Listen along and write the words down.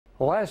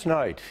Last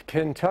night,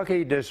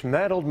 Kentucky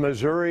dismantled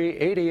Missouri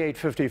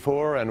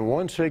 88-54, and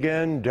once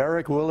again,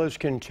 Derek Willis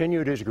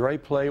continued his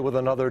great play with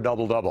another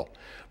double-double.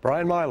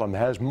 Brian Milam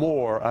has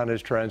more on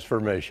his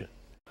transformation.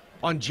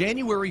 On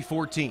January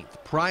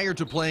 14th, prior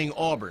to playing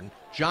Auburn,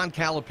 John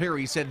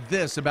Calipari said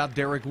this about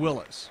Derek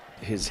Willis.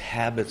 His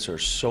habits are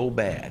so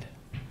bad.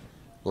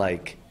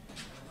 Like,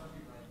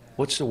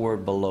 what's the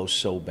word below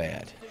so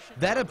bad?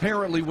 That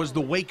apparently was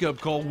the wake-up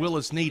call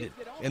Willis needed.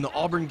 In the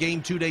Auburn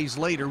game 2 days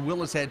later,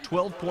 Willis had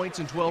 12 points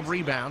and 12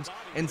 rebounds,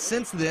 and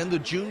since then, the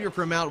junior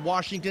from Mount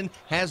Washington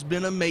has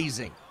been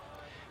amazing.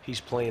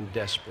 He's playing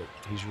desperate.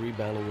 He's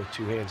rebounding with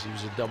two hands. He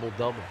was a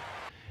double-double.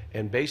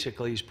 And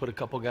basically, he's put a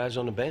couple guys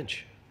on the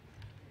bench.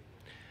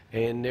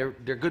 And they're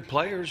good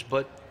players,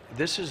 but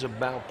this is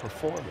about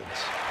performance.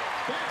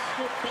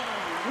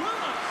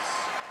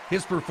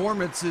 His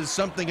performance is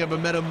something of a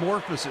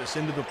metamorphosis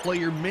into the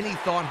player many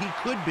thought he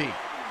could be.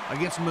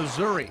 Against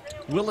Missouri,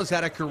 Willis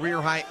had a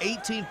career-high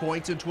 18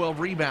 points and 12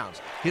 rebounds,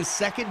 his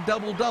second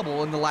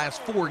double-double in the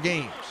last 4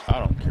 games. I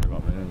don't care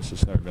about minutes. It's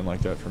just never been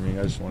like that for me.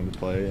 I just wanted to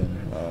play,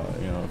 and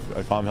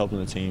if I'm helping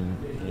the team,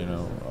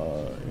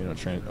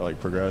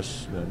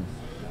 progress, then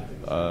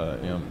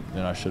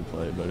then I should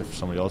play. But if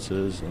somebody else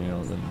is,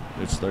 then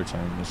it's their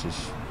turn. This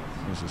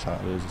is how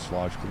it is. It's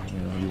logical.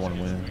 You want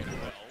to win.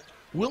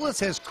 Willis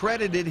has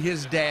credited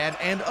his dad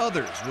and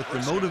others with the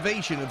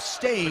motivation of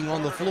staying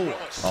on the floor.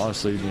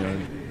 Honestly,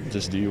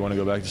 just do you want to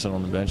go back to sitting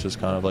on the bench is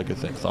kind of like a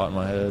thought in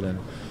my head. And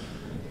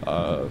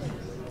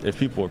if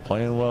people are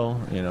playing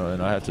well,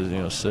 and I have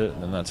to, sit,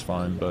 then that's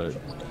fine. But,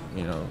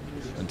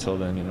 until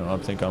then, I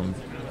think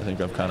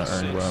I've kind of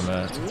earned where I'm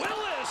at.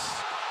 Willis!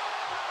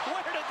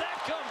 Where did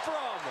that come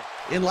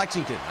from? In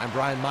Lexington, I'm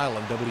Brian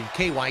Milam,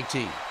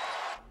 WKYT.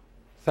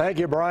 Thank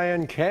you,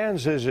 Brian.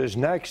 Kansas is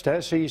next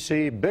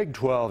SEC Big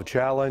 12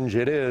 Challenge.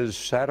 It is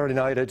Saturday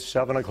night at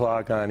 7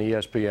 o'clock on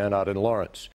ESPN out in Lawrence.